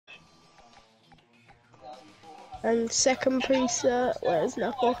And second preset, where's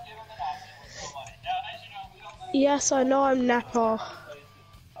Nappa? Yes, I know I'm Nappa.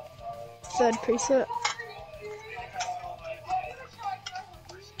 Third preset.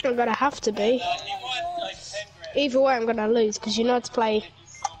 I'm gonna have to be. Either way, I'm gonna lose because you know how to play.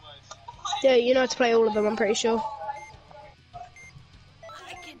 Yeah, you know how to play all of them. I'm pretty sure.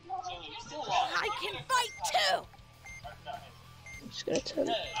 I can fight too. I'm just gonna turn.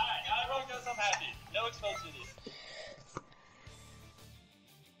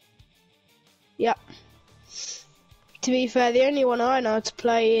 Yep. To be fair, the only one I know how to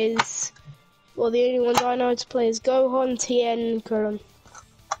play is, well, the only ones I know how to play is Gohan, Tien, and Krillin.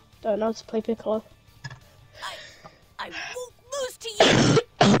 Don't know how to play Piccolo. I won't lose to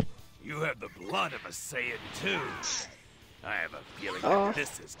you. You have the blood of a Saiyan too. I have a feeling that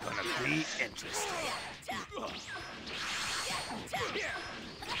this is gonna be interesting.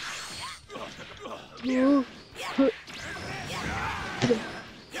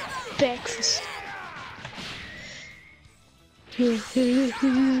 Breakfast.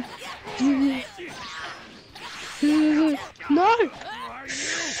 No!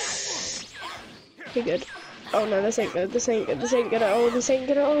 Okay, good. Oh no, this ain't good, this ain't good, this ain't good at all, this ain't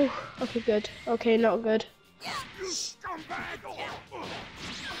good at all. Okay, good. Okay, not good.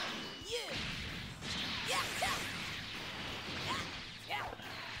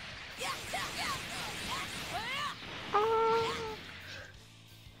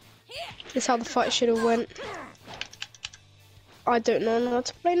 This is how the fight should have went. I don't know how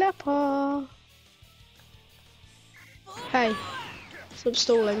to play Nappa. Hey, stop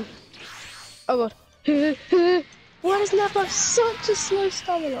stalling. Oh god. Why does Nappa have such a slow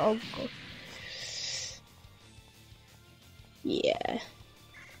stamina? Oh god. Yeah.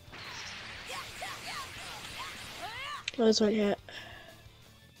 Those won't hit.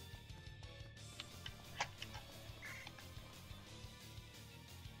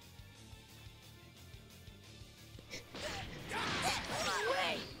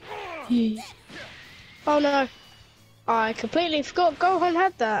 Oh no. I completely forgot Gohan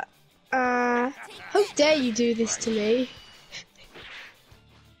had that. How dare you do this to me?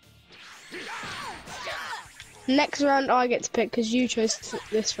 Next round I get to pick because you chose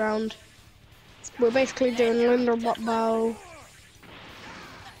this round. We're basically doing Linda Ball.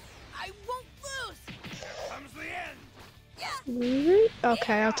 I won't lose.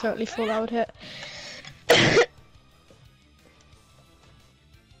 Okay, I totally thought that would hit.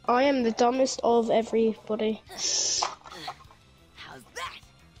 I am the dumbest of everybody. How's that?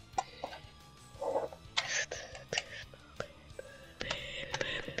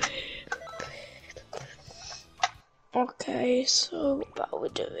 Okay, so what we're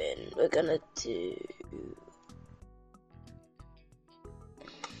doing, we're gonna do...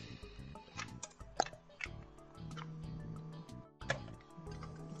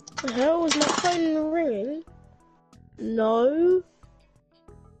 The hell, was my phone ringing? No.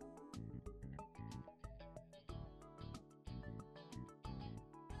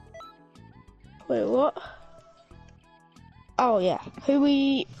 Wait, what? Oh yeah,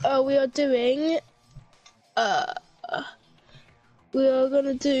 we are doing, we are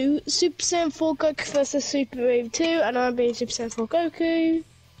gonna do Super Saiyan 4 Goku versus Super Wave 2, and I'm being Super Saiyan 4 Goku.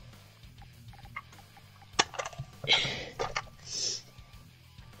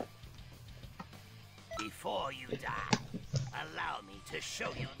 Before you die, allow me to show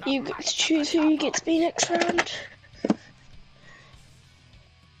you the You get to choose who you get to be next round.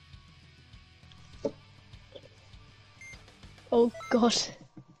 Oh god.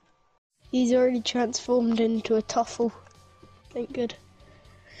 He's already transformed into a Tuffle. Thank good.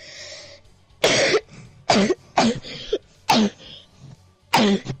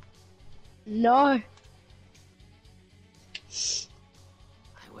 No. I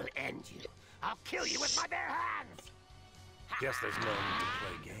will end you. I'll kill you with my bare hands. Guess there's no need to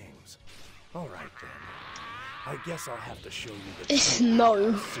play games. All right then. I guess I'll have to show you the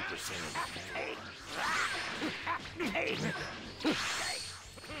No. Super Saiyan.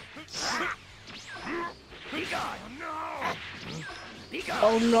 Be gone. No. Be gone.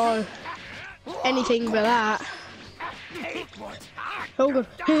 Oh no. Anything but that. Oh god.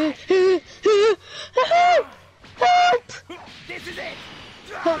 Help! This is it.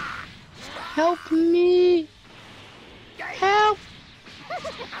 Help! Help me! Help!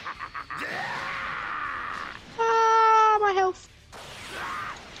 Ah, my health.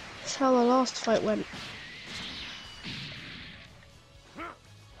 That's how the last fight went.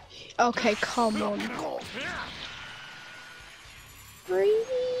 Okay, come on. Breathe.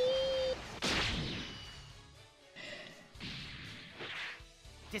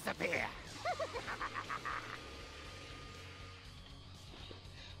 Disappear.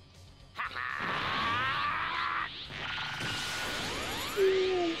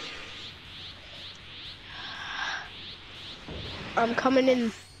 I'm coming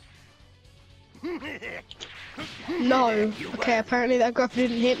in. No. Okay, apparently that grab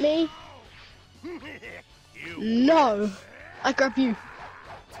didn't hit me. No. I grab you.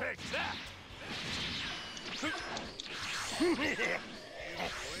 Take that.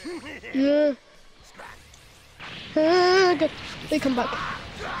 Yeah. Good. They come back.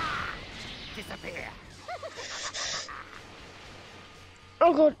 Disappear.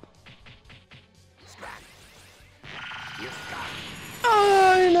 Oh god. You stop.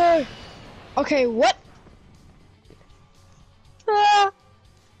 Oh no. Okay, what? Ah.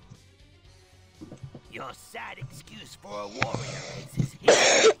 Your sad excuse for a warrior race is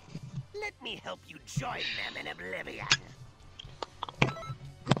here. Let me help you join them in oblivion.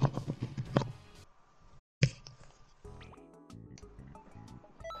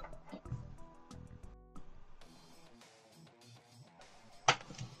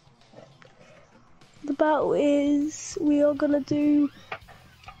 The battle is we are gonna do.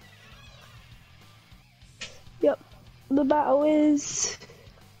 Yep. The battle is.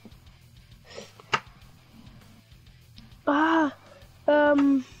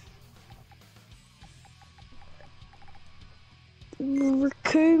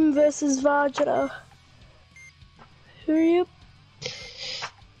 Raccoon versus Vajra. Hurry up.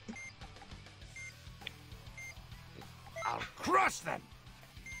 I'll crush them.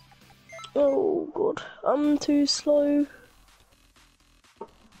 Oh god, I'm too slow.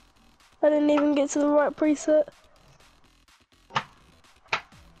 I didn't even get to the right preset.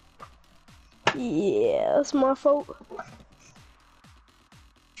 Yeah, that's my fault.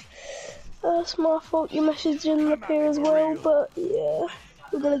 That's my fault. Your message didn't appear as well, but yeah,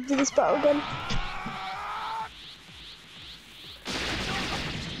 we're gonna do this battle again.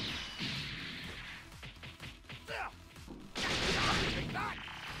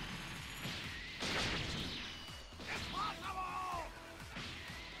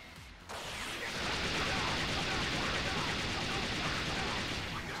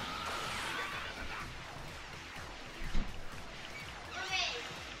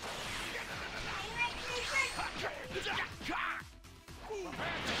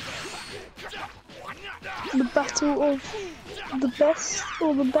 The battle of the best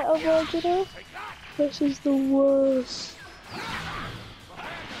or the better Vajra versus the worst.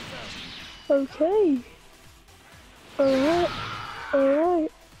 Okay. Alright.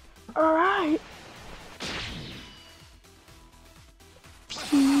 Alright. Alright.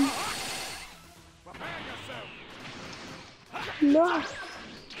 No.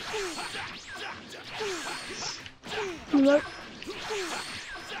 Nope.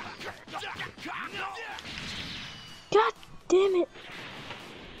 God damn it.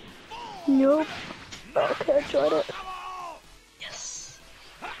 Nope. Okay, I tried it. Yes.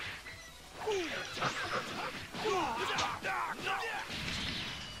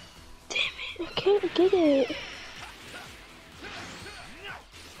 Damn it, I can't get it.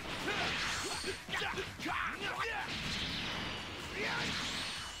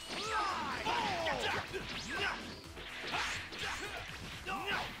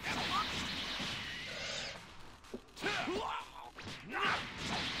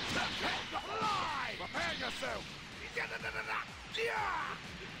 Prepare yourself.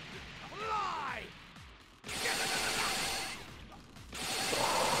 Lie.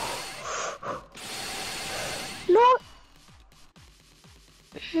 No.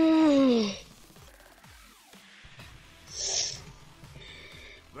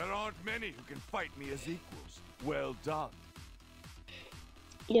 There aren't many who can fight me as equals. Well done.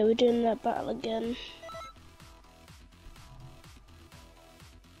 Yeah, we're doing that battle again.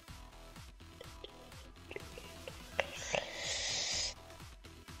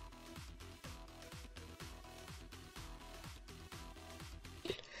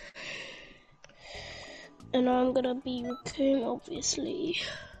 And I'm gonna be Raccoon, obviously.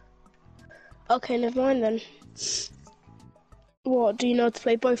 Okay, never mind then. What, do you know how to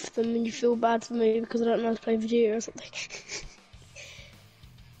play both of them and you feel bad for me because I don't know how to play Vegeta or something?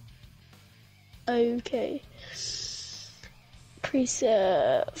 Okay.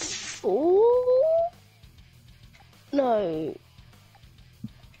 Preset 4? No.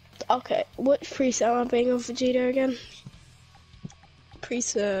 Okay, which preset am I being on Vegeta again?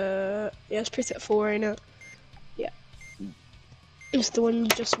 Preset... yeah, it's preset 4, ain't it? Yeah. It's the one you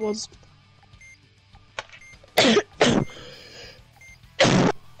just was.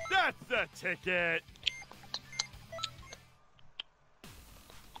 That's the ticket.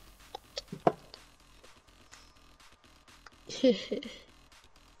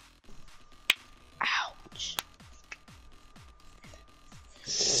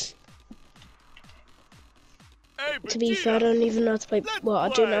 To be fair, I don't even know how to play. Well, I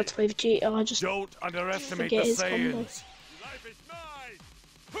do know how to play Vegeta. I just Don't underestimate forget the his combo. Saiyans.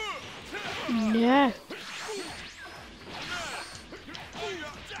 No.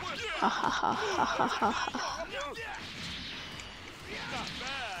 Ha ha ha ha ha ha ha.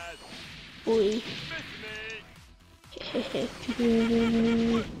 Oi.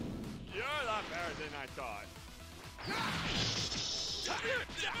 You're a lot better than I thought.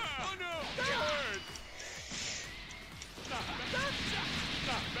 Oh no, that hurts.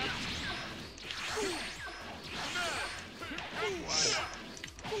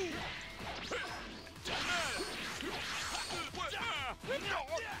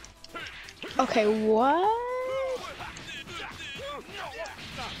 Okay, what?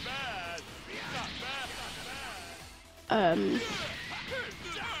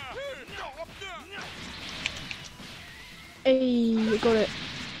 Hey, got it.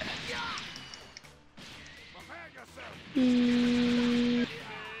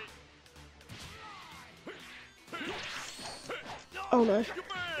 Oh no.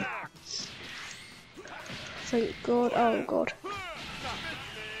 Thank God. Oh God.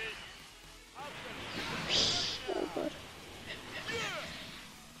 Oh God.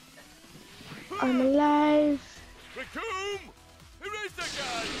 I'm alive. Raccoon! Erase that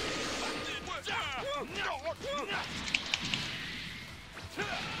guy!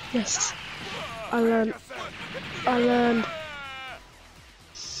 Yes. I learned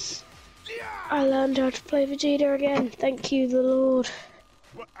how to play Vegeta again. Thank you, the Lord.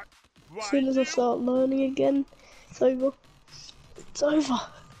 As soon as I start learning again, it's over. It's over.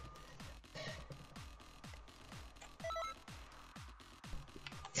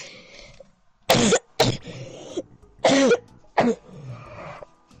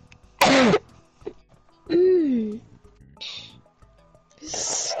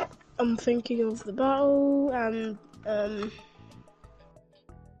 I'm thinking of the battle, and we're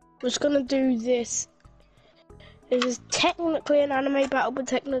just gonna do this. This is technically an anime battle, but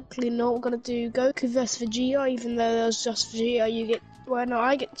technically not. We're gonna do Goku vs Vegeta, even though there's just Vegeta. You get, well, no,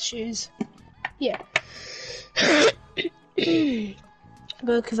 I get to choose. Yeah. Goku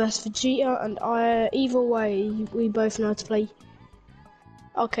vs Vegeta, and either way, we both know how to play.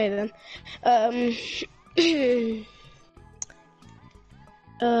 Okay then.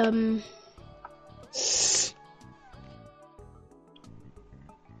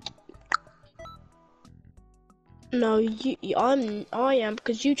 No, I am,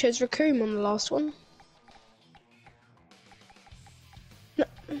 because you chose Raccoon on the last one. No,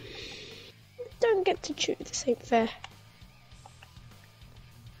 don't get to choose. This ain't fair.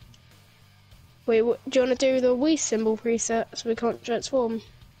 Wait, do you want to do the Wii symbol preset so we can't transform?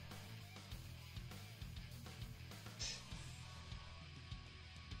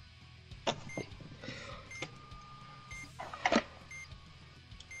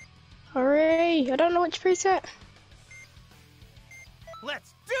 Hurry! I don't know which preset.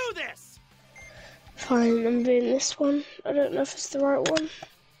 Let's do this! Fine, I'm doing this one. I don't know if it's the right one.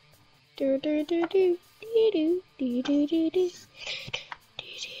 Do do do do do do do do do do.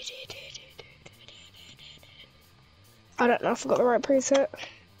 I don't know if I got the right preset.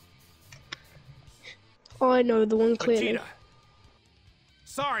 I know the one clearly. Vegeta.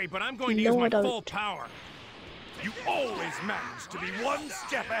 Sorry, but I'm going to No, use I my don't. full power. You always manage to be one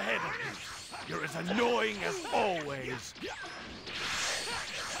step ahead of me. You're as annoying as always.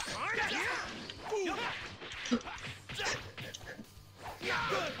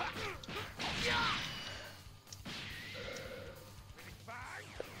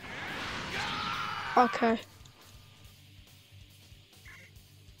 Okay.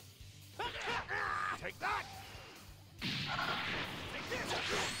 Take that! Take this!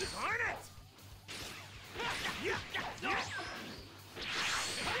 Darn it!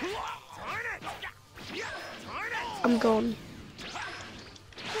 Darn it! Darn it! I'm gone.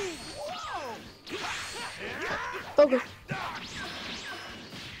 Okay.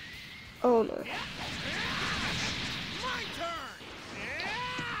 Oh no. My turn!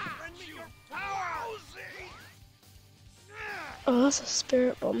 Lend me your power! Oh, that's a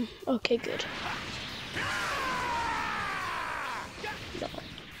spirit bomb. Okay, good. No.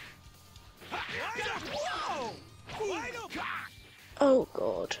 Oh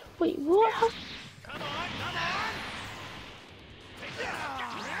god. Wait, what? Come on, come on!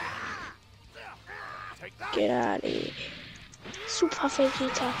 Take that! Get out of here. Super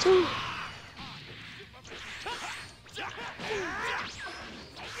Vegeta 2.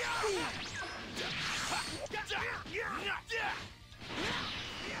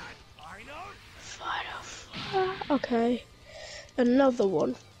 Okay. Another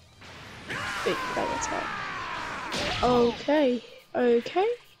one. Big bang attack. Okay. Okay.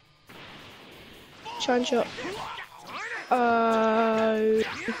 Shine shot. Okay.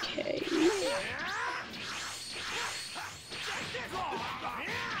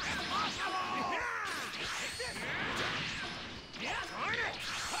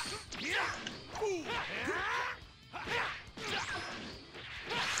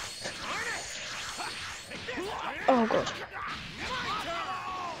 Oh god.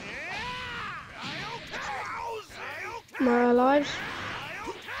 Am I alive?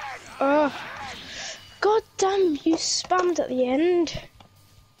 Oh. God damn, you spammed at the end.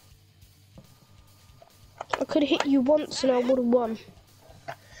 I could have hit you once and I would have won.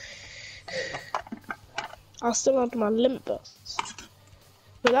 I still had my limp burst.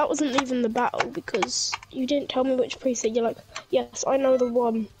 But that wasn't even the battle because you didn't tell me which preset. You're like, yes, I know the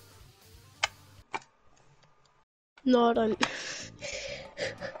one. No, I don't.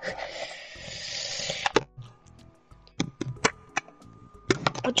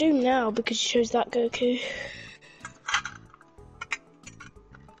 I do now because you chose that Goku.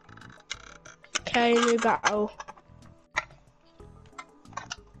 Okay, new battle.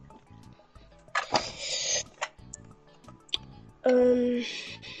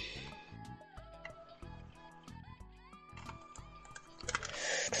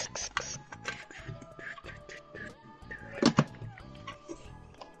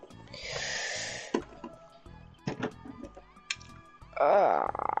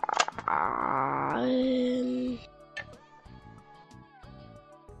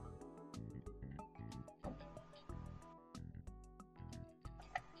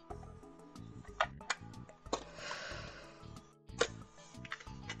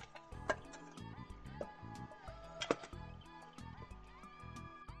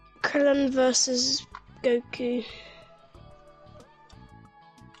 Krillin versus Goku.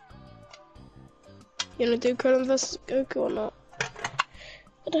 You wanna do Krillin versus Goku or not?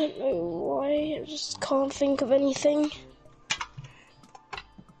 I don't know why, I just can't think of anything.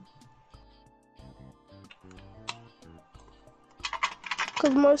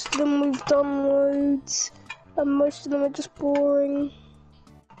 Because most of them we've done loads, and most of them are just boring.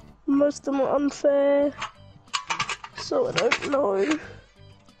 Most of them are unfair, so I don't know.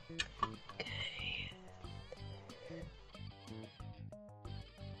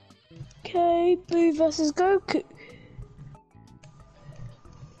 Okay, Boo versus Goku.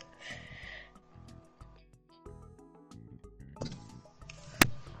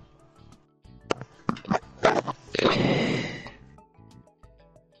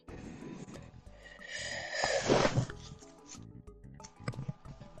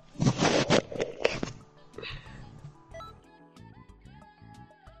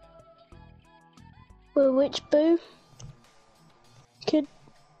 Well, which Boo? Kid.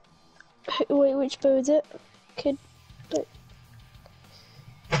 Wait, which Boo is it? Kid. Wait.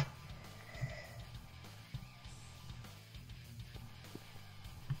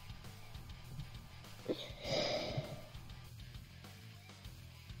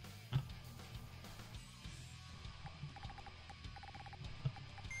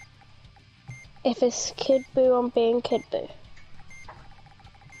 If it's Kid Boo, I'm being Kid Boo.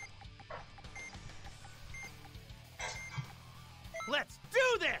 Let's do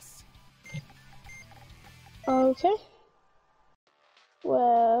this! Okay.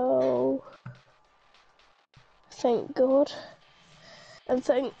 Well, thank God. And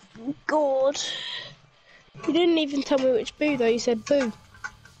thank God. You didn't even tell me which Boo though, you said Boo.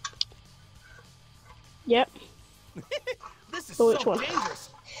 Yep. This is So so which one? dangerous.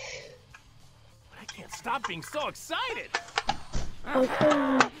 I can't stop being so excited.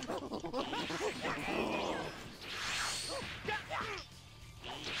 Okay.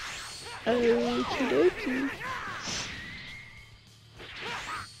 Okie dokie.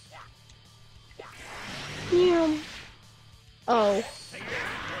 Yeah. Oh.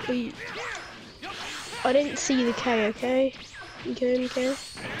 Wait. I didn't see the K, okay? Okay.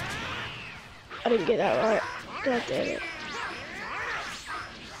 I didn't get that right. God damn it.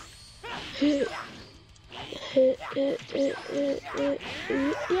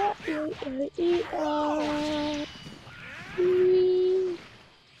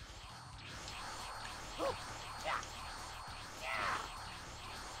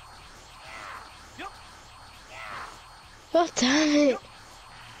 God damn it!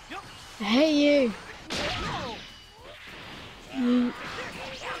 I hate you!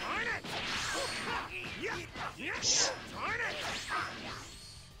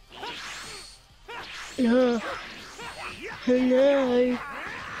 No.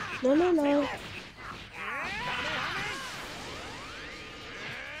 No. No.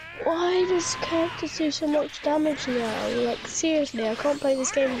 Why does characters do so much damage now? Like, seriously, I can't play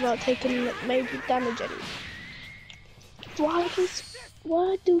this game without taking major damage anymore.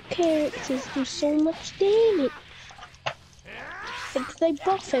 Why do characters do so much damage? Like, they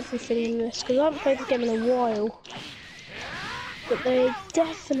buff everything in this? Because I haven't played the game in a while. But they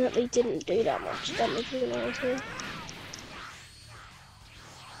definitely didn't do that much damage when I was here.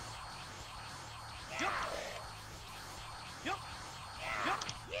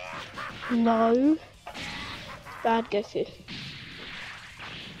 No. Bad Goku.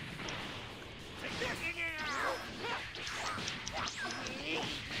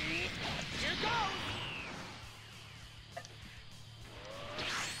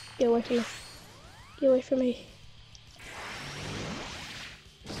 Get away from me. Get away from me.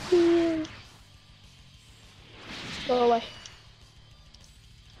 Go away.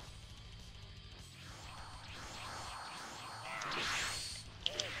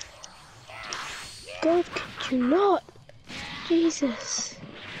 God, could you not? Jesus.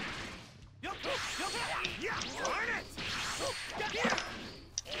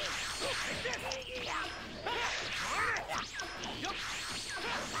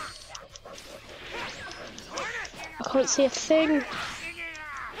 I can't see a thing.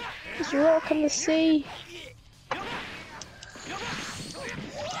 There's a rock in the sea.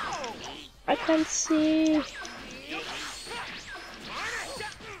 I can't see.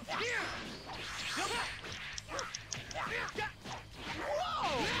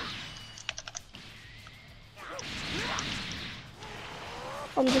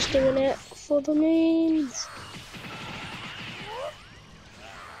 I'm just doing it for the memes.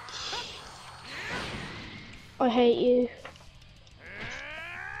 I hate you.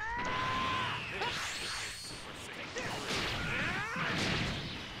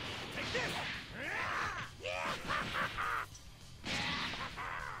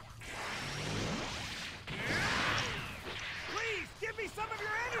 Please, give me some of your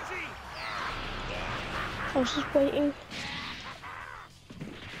energy! I was just waiting.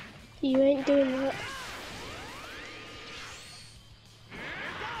 You ain't doing that.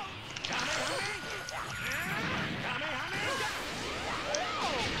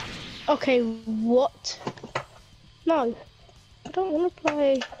 Okay, what? No, I don't want to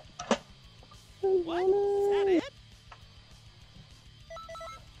play. I don't wanna...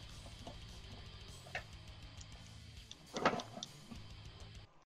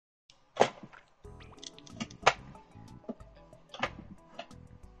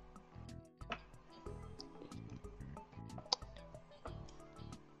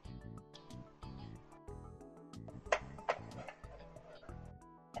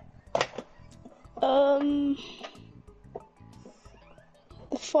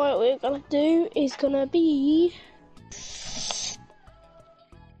 The fight we're gonna do is gonna be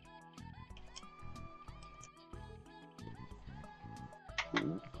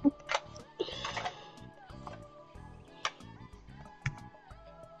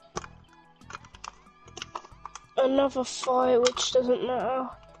another fight which doesn't matter.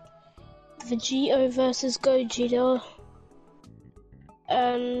 Vegeta versus Gogeta.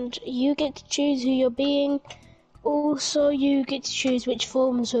 And you get to choose who you're being. Also, you get to choose which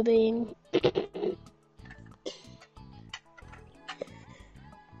forms you're being.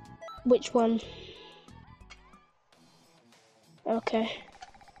 Which one? Okay.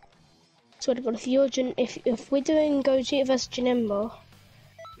 So what if you're if we're doing Gogeta versus Janemba,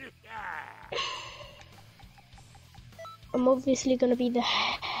 I'm obviously gonna be the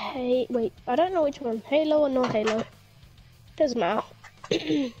wait, I don't know which one. Halo or no Halo. Doesn't matter.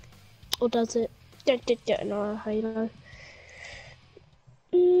 Or does it? Don't know Halo.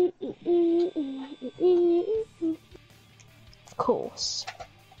 Of course.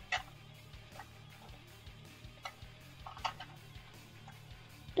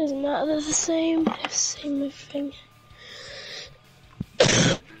 Doesn't matter, they're the same. They're the same everything.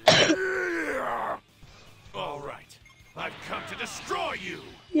 Alright, I've come to destroy you!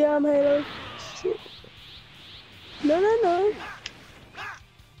 Yeah, I'm Halo. Shit. No.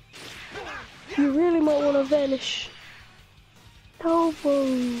 You really might want to vanish.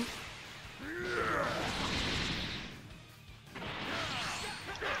 Elbow.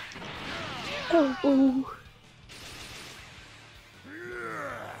 Elbow.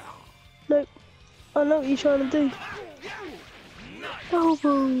 Nope. I know what you're trying to do.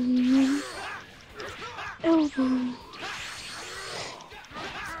 Elbow. Elbow.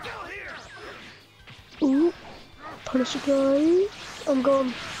 Ooh. Punish guy. I'm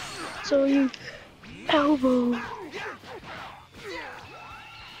gone. So are you. Elbow.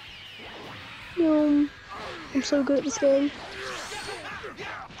 I'm so good at this game.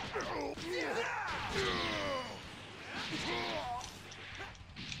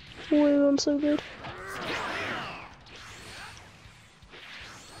 Ooh, I'm so good.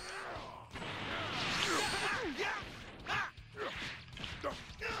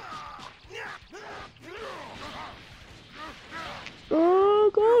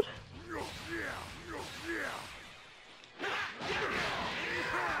 Oh god.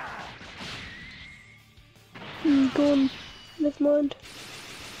 Gone. Never mind.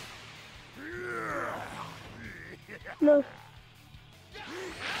 No.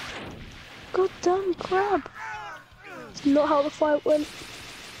 God damn crab. That's not how the fight went.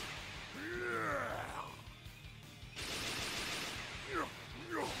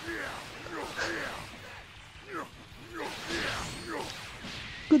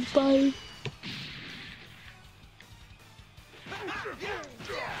 Goodbye.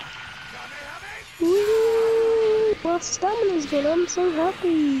 Woo! My stamina's gone, I'm so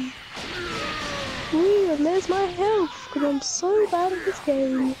happy. Woo, and there's my health, because I'm so bad at this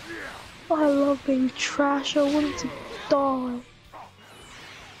game. I love being trash, I want to die.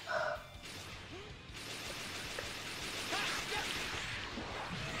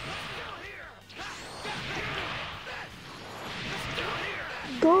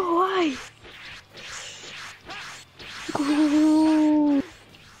 Go away! Ooh.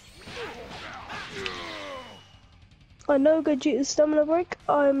 I know Gogeta's stamina break,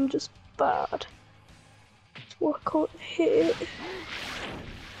 I'm just bad. So I can't hit it.